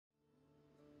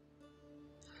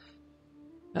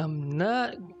I'm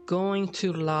not going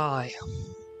to lie.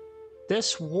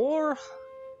 This war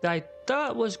that I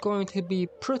thought was going to be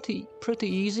pretty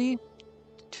easy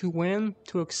to win,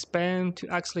 to expand, to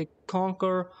actually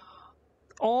conquer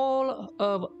all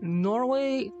of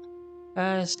Norway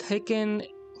has taken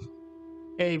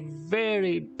a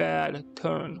very bad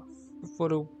turn for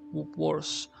the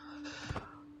worse.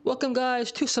 Welcome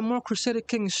guys to some more Crusader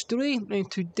Kings 3, and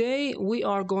today we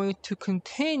are going to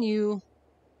continue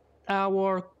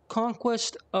our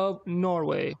Conquest of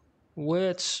Norway,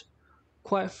 which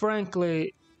quite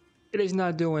frankly it is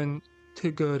not doing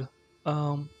too good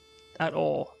at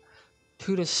all.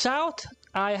 To the south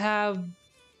I have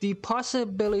the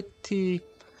possibility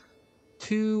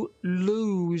to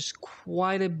lose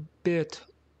quite a bit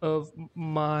of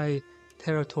my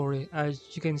territory. As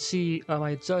you can see,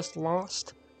 I just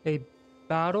lost a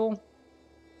battle,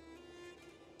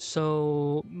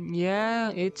 so yeah,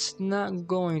 it's not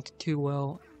going too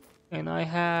well, and I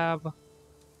have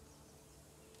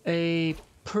a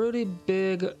pretty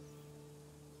big,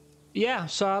 yeah,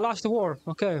 so I lost the war.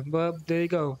 Okay, but there you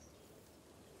go.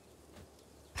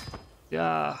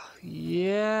 Yeah,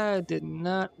 I did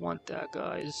not want that,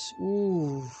 guys.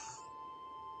 Ooh.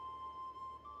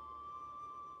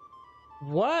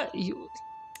 What?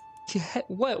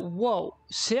 What? Whoa.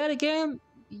 Say that again?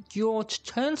 Your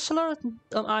Chancellor,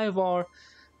 Ivar,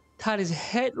 had his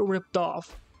head ripped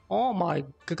off. Oh my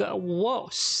god. Whoa.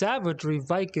 Savagery,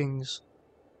 Vikings.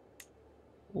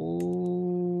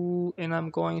 Ooh. And I'm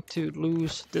going to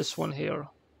lose this one here.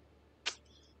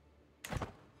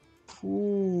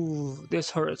 Ooh. This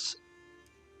hurts.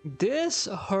 This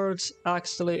hurts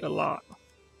actually a lot.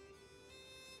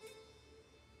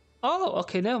 Oh,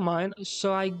 okay, never mind.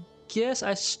 So I guess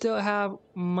I still have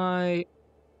my...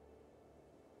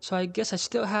 So I guess I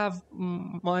still have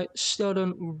my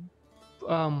southern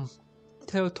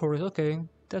territories. Okay,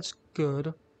 that's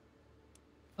good.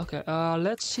 Okay,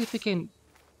 let's see if we can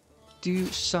do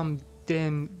some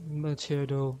damage here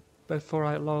though before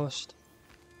I lost.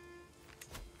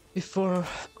 Before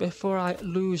I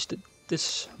lose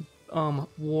this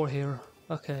war here.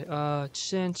 Okay,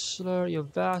 Chancellor, your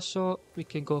vassal. We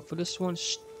can go for this one.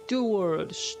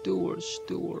 Steward.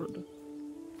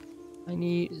 I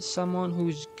need someone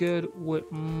who's good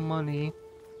with money.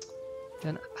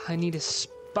 Then I need a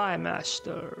spy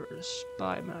master.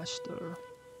 Let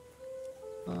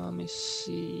me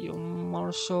see.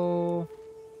 Marshal.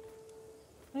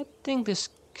 I think this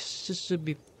should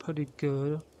be pretty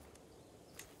good.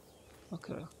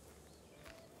 Okay.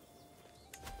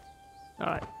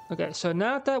 Alright. Okay, so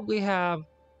now that we have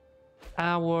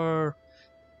our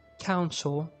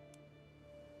council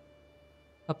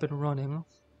up and running,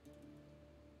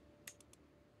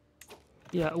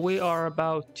 yeah, we are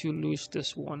about to lose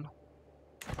this one.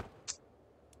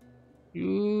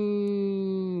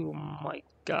 Ooh, my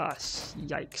gosh.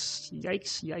 Yikes.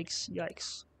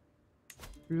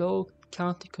 Low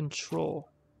county control.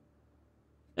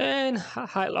 And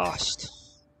I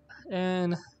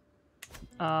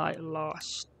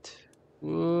lost.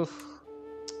 Oof.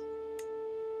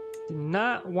 Did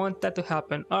not want that to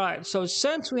happen. Alright, so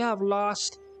since we have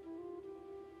lost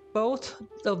both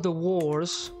of the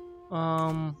wars,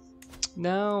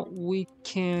 now we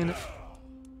can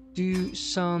do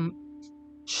some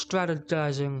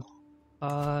strategizing.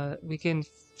 We can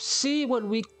see what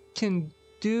we can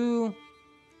do,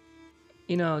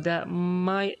 you know, that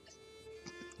might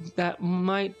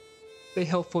be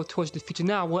helpful towards the future.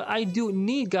 Now what I do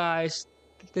need, guys,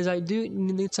 is I do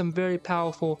need some very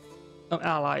powerful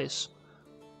allies.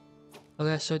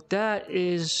 Okay, so that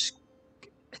is,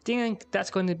 I think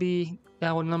that's going to be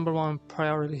our #1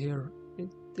 priority here,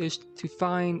 is to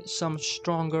find some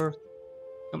stronger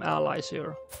allies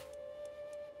here.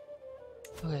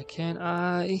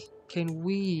 Okay, can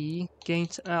we gain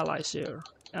some allies here?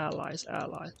 Allies.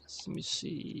 Let me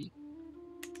see.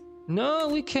 No,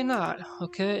 we cannot.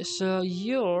 Okay, so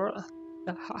you're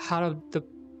out of the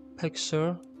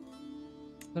picture.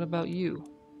 What about you?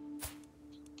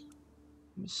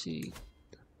 Let me see.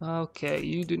 Okay,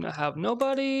 you do not have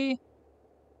nobody.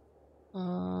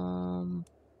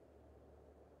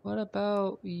 What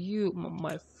about you,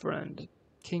 my friend?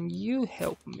 Can you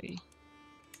help me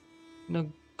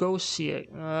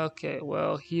negotiate? Okay,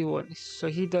 well, he won't. So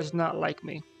he does not like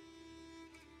me.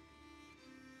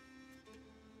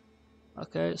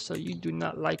 Okay, so you do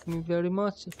not like me very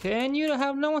much. Okay, and you don't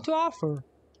have no one to offer.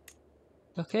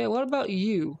 Okay, what about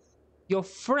you? Your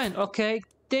friend. Okay,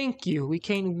 thank you. We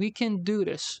can do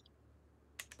this.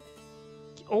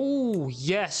 Oh,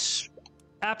 yes.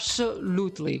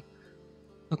 Absolutely.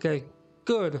 Okay,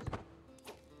 good.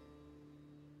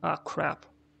 Ah, crap.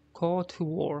 Call to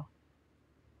war.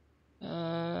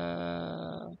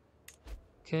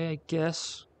 Okay, I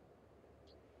guess.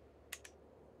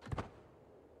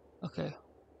 Okay.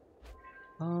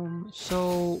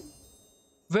 So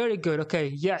very good.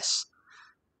 Okay, yes.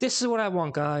 This is what I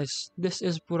want, guys. This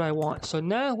is what I want. So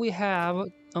now we have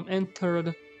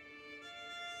entered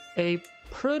a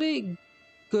pretty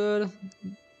good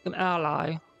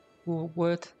ally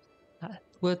with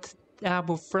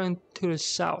our friend to the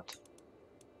south.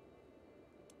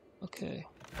 Okay.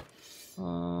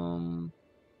 So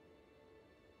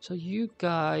you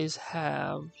guys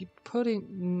have you pretty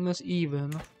much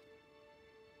even.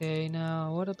 Okay,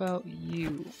 now what about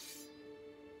you?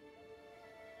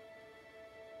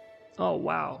 Oh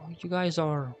wow, you guys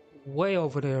are way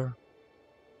over there.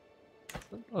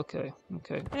 Okay,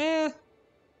 okay.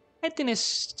 I think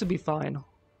it's to be fine.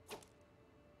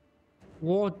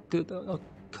 War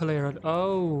cleared.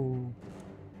 Oh.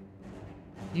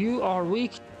 You are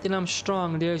weak, then I'm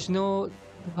strong. There's no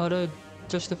other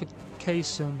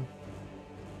justification.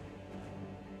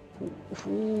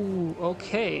 Ooh,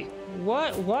 okay.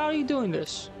 What? Why are you doing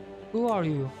this? Who are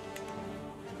you?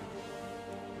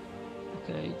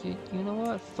 Okay, you know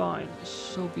what? Fine.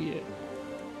 So be it.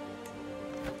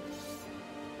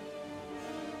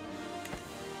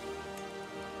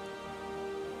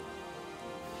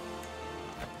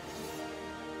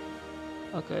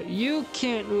 Okay, you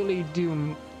can't really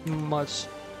do much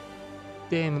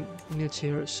damage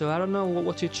here, so I don't know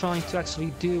what you're trying to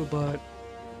actually do, but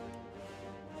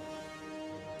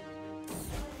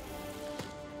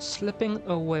slipping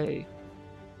away.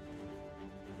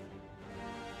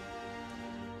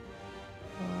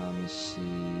 Let me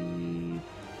see.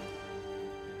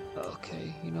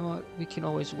 Okay, you know what? We can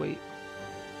always wait.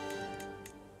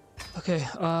 Okay,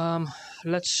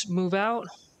 let's move out.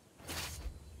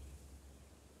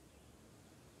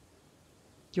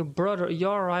 Your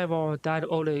rival died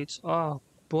of old age. Oh,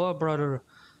 boy, brother.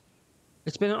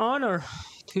 It's been an honor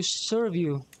to serve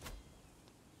you.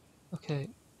 Okay.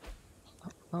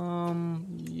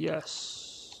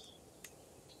 Yes.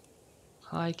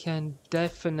 I can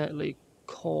definitely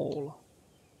call.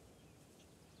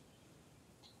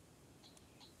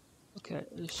 Okay,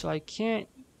 so I can't...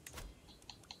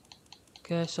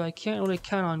 Okay, so I can't really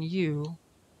count on you.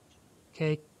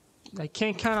 Okay, I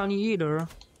can't count on you either.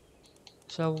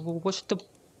 So what's the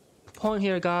point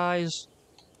here, guys?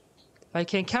 I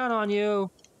can count on you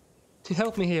to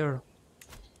help me here.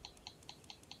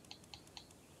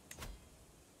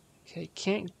 Okay,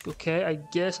 can't. Okay, I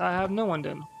guess I have no one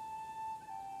then.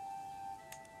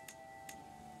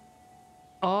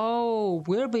 Oh,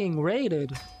 we're being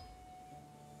raided.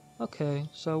 Okay,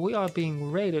 so we are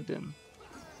being raided then.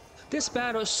 This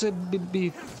battle should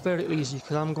be very easy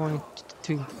because I'm going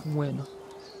to win.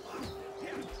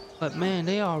 But man,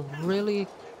 they are really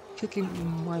kicking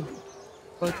my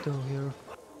butt though here.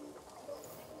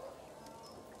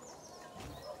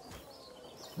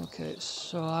 Okay,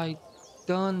 so I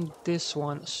done this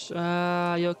one.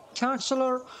 Your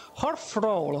counselor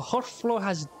Horflo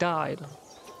has died.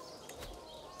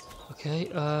 Okay,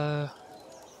 oh.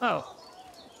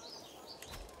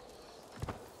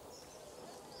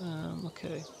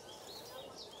 Okay.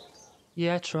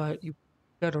 Yeah, that's right. You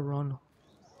better run.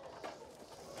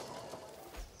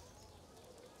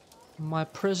 My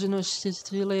prisoner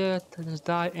Cecilia has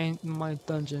died in my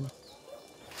dungeon.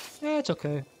 Yeah, it's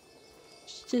okay.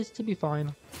 It's to be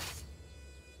fine.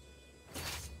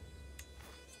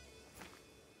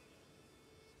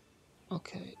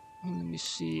 Okay, let me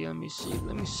see.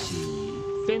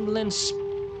 Finland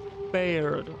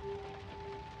spared.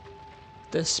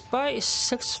 Despite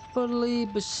successfully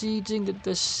besieging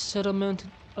the settlement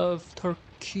of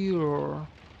Turkur,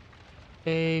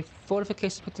 a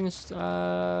fortification putting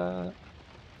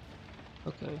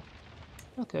okay.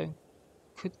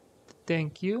 Good,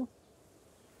 thank you.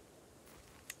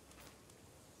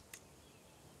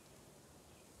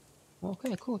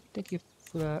 Okay, cool. Thank you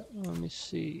for that. Let me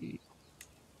see.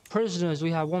 Prisoners.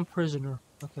 We have one prisoner.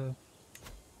 Okay.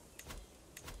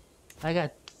 I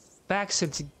got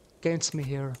factions against me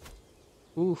here.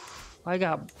 Oof. I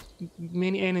got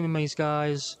many enemies,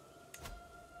 guys.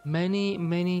 Many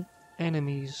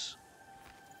enemies.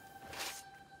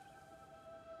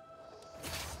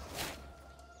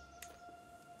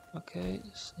 Okay.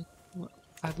 So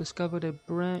I've discovered a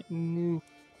brand new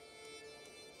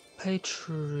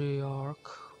patriarch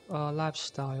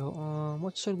lifestyle.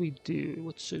 What should we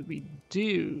do?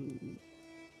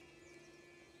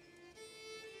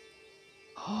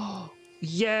 Oh,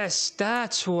 yes,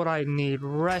 that's what I need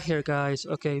right here, guys.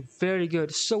 Okay, very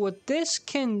good. So what this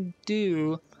can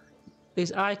do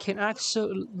is I can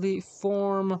actually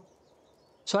form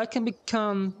So I can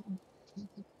become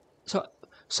so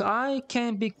I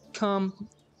can become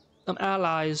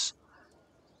allies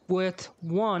with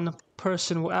one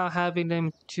person without having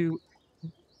them to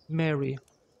marry.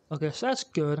 Okay, so that's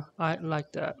good. I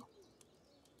like that.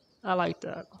 I like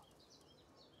that.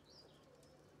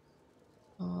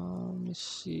 Let me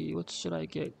see. What should I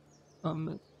get?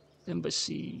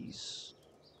 Embassies.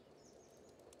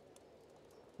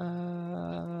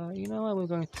 You know what? We're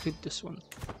going to do this one.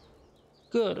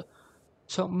 Good.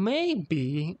 So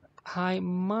maybe I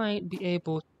might be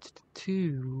able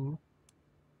to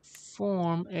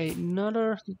form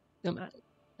another um,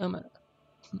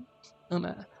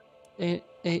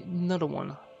 another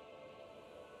one.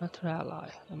 Not ally.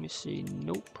 Let me see.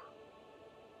 Nope.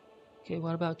 Okay,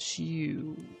 what about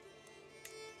you?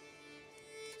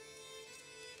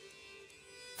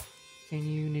 Can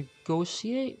you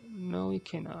negotiate? No, you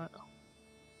cannot.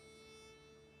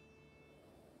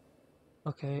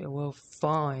 Okay, well,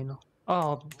 fine.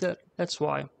 Oh, that's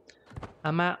why.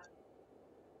 I'm at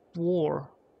war.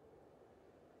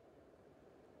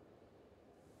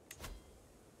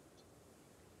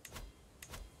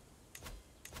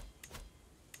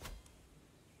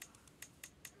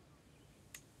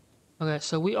 Okay,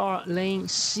 so we are laying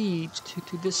siege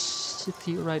to this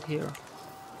city right here.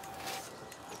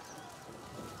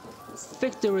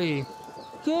 Victory!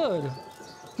 Good!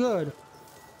 Good.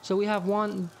 So we have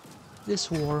won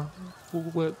this war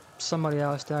with somebody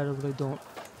else that really don't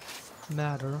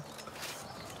matter.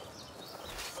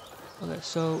 Okay,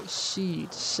 so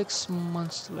siege, 6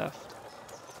 months left.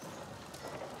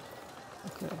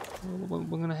 Okay,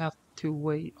 we're gonna have to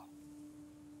wait.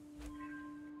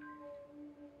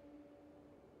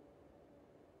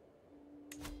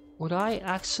 What I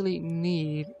actually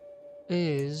need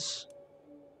is,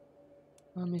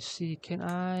 let me see, can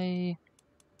I,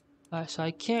 so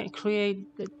I can't create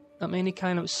any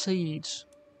kind of siege.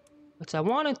 But I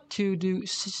wanted to do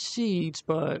siege,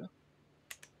 but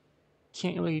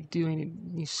can't really do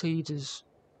any sieges.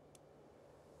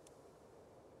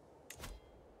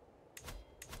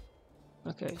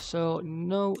 Okay, so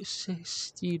no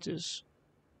sieges.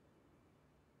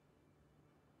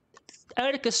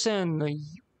 Erikson,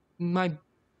 my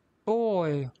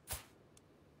boy.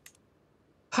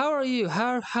 How are you?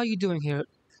 How you doing here?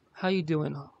 How you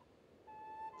doing?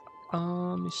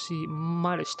 Let me see.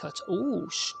 Midas touch. Oh,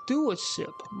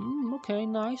 stewardship. Okay,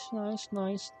 nice.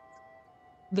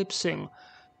 Lip sync.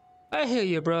 I hear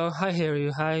you, bro. I hear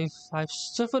you. I've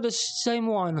suffered the same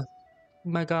one,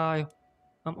 my guy.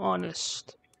 I'm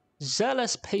honest.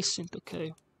 Zealous patient.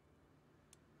 Okay.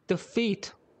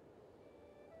 Defeat.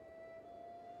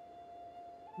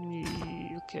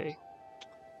 Okay.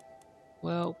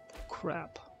 Well,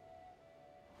 crap.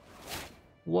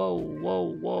 Whoa.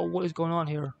 What is going on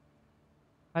here?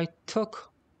 I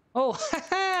took... Oh,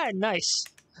 haha! Nice!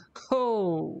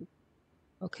 Oh!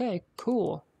 Okay,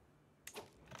 cool.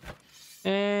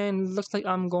 And looks like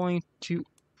I'm going to...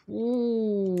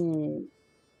 Ooh!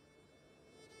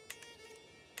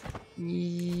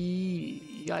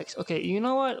 Yikes. Okay, you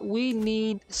know what? We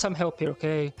need some help here,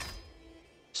 okay?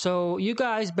 So, you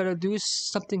guys better do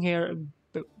something here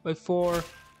before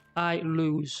I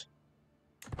lose.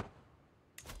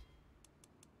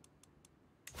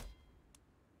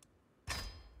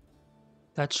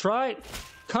 That's right.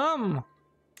 Come!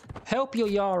 Help your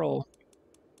Jarl.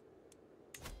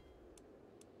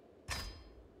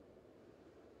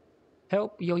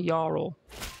 Help your Jarl.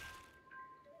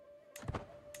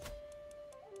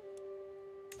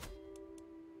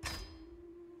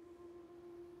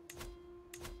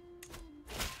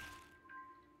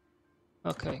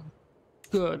 Okay,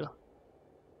 good.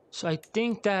 So I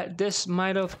think that this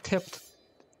might have tipped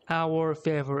our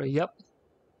favor. Yep.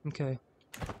 Okay,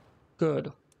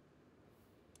 good.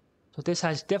 So this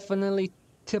has definitely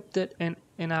tipped it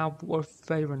in our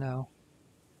favor now.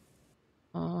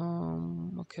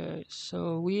 Okay,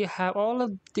 so we have all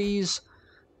of these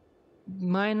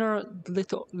minor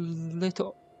little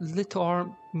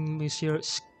armies here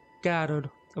scattered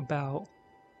about.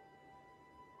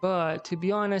 But to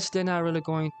be honest, they're not really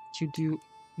going to do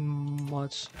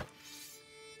much.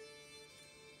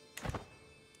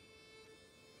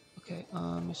 Okay,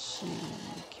 let's see.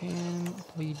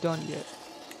 Are you done yet?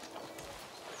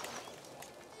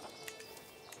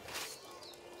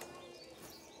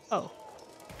 Oh.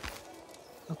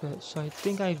 Okay, so I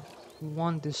think I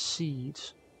won the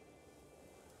siege.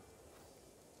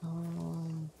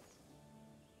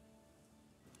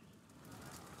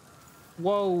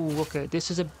 Whoa, okay,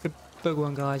 this is a big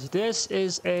one, guys. This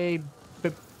is a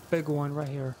big one right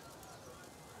here.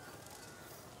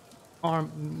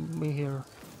 Arm me here.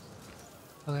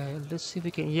 Okay, let's see if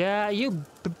we can. Yeah, you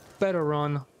better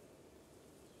run.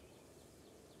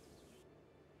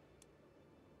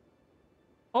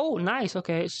 Oh, nice.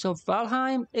 Okay, so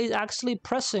Valheim is actually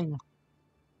pressing.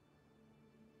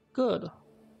 Good.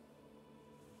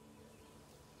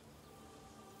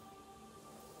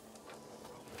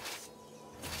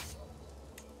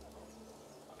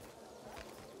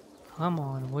 Come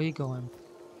on, where you going?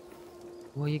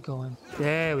 Where you going?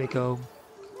 There we go.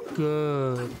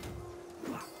 Good.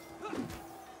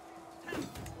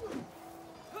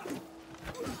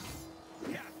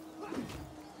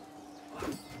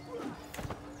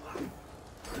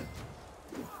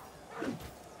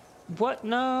 What?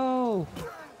 No!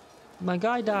 My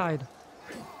guy died.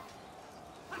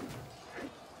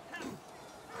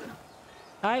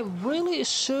 I really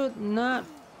should not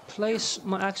place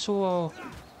my actual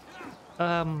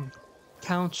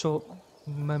council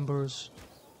members.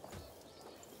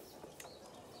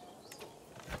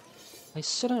 I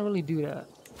shouldn't really do that.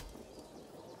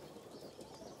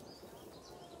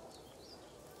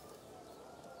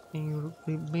 And you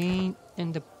remain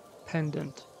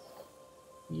independent.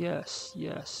 Yes,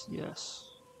 yes, yes.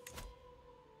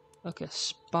 Okay,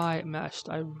 spy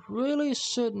master. I really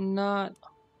should not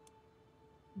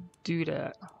do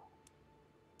that.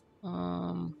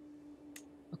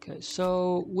 Okay,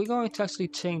 so we're going to actually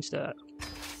change that.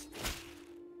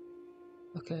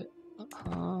 Okay,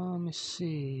 let me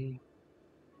see.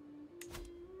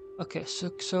 Okay,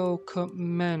 so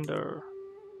commander.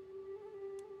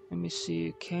 Let me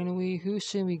see. Can we? Who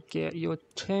should we get? Your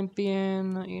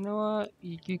champion. You know what?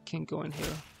 You can go in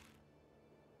here.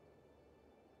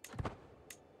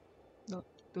 No,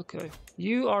 okay,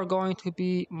 you are going to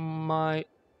be my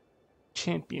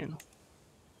champion.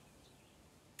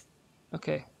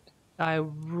 Okay, I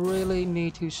really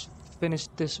need to finish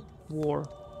this war.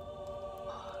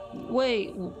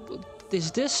 Wait,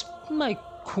 is this my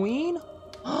queen?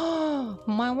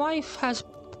 My wife has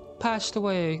passed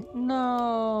away.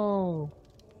 No.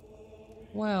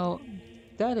 Well,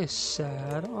 that is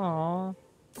sad. Aw.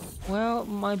 Well,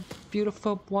 my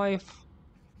beautiful wife.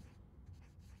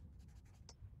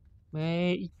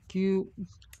 May you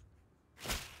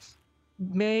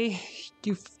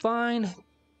find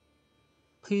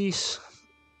peace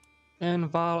in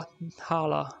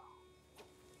Valhalla.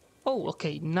 Oh,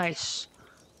 okay, nice.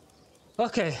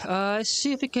 Okay,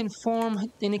 see if we can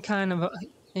form any kind of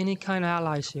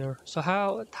allies here. So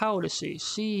how old is she?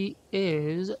 She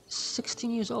is 16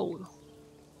 years old.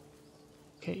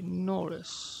 Okay,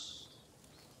 Norris.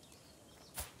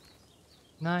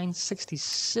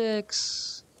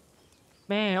 966.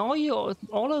 Man, all of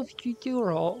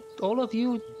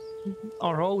you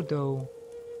are old though.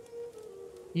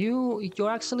 You're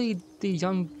actually the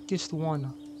youngest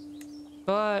one.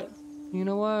 But you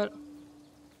know what?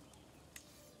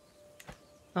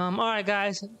 Alright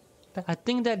guys, I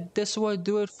think that this will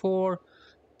do it for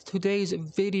today's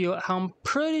video. I'm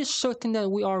pretty certain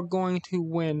that we are going to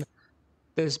win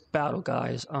this battle,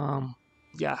 guys.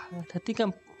 Yeah, I think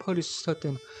I'm pretty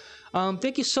certain.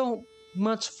 Thank you so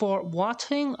much for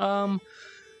watching.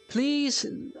 Please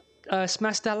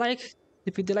smash that like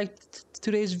if you did like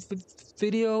today's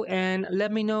video, and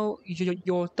let me know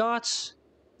your thoughts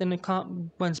in the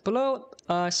comments below.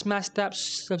 Smash that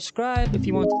subscribe if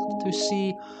you want to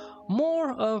see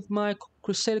more of my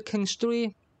Crusader Kings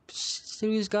 3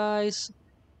 series, guys.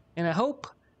 And I hope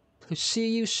to see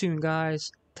you soon,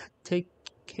 guys. Take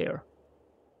care.